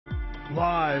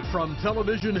Live from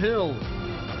Television Hill,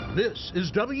 this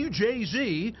is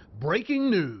WJZ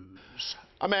Breaking News.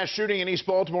 A mass shooting in East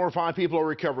Baltimore. 5 people are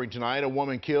recovering tonight. A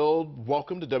woman killed.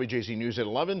 Welcome to WJZ News at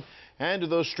 11 and to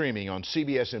those streaming on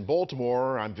CBS in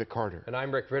Baltimore. I'm Vic Carter. And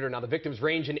I'm Rick Ritter. Now, the victims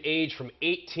range in age from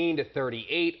 18 to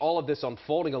 38. All of this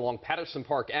unfolding along Patterson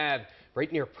Park Ave,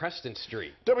 right near Preston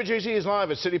Street. WJZ is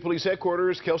live at City Police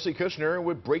Headquarters. Kelsey Kushner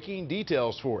with breaking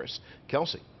details for us.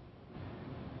 Kelsey.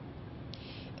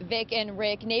 Vic and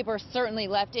Rick, neighbors certainly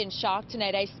left in shock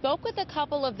tonight. I spoke with a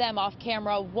couple of them off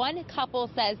camera. One couple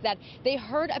says that they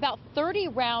heard about 30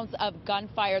 rounds of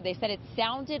gunfire. They said it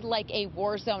sounded like a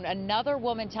war zone. Another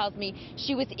woman tells me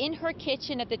she was in her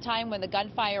kitchen at the time when the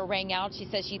gunfire rang out. She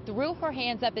says she threw her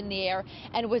hands up in the air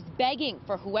and was begging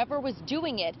for whoever was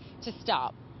doing it to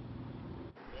stop.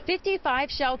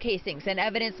 55 shell casings and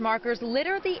evidence markers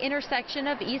litter the intersection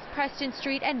of East Preston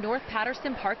Street and North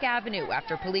Patterson Park Avenue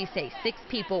after police say 6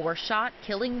 people were shot,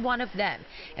 killing one of them.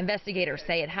 Investigators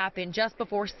say it happened just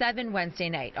before 7 Wednesday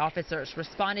night. Officers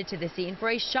responded to the scene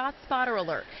for a shot spotter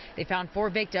alert. They found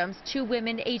 4 victims, 2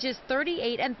 women ages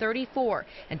 38 and 34,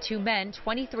 and 2 men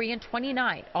 23 and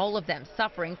 29, all of them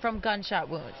suffering from gunshot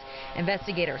wounds.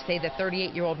 Investigators say the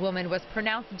 38-year-old woman was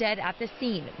pronounced dead at the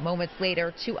scene. Moments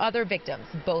later, 2 other victims,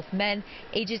 both men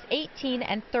ages 18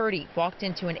 and 30, walked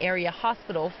into an area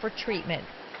hospital for treatment.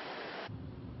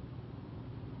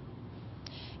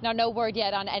 Now, no word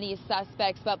yet on any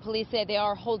suspects, but police say they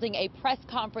are holding a press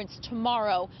conference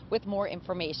tomorrow with more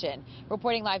information.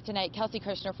 Reporting live tonight, Kelsey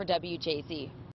Kushner for WJZ.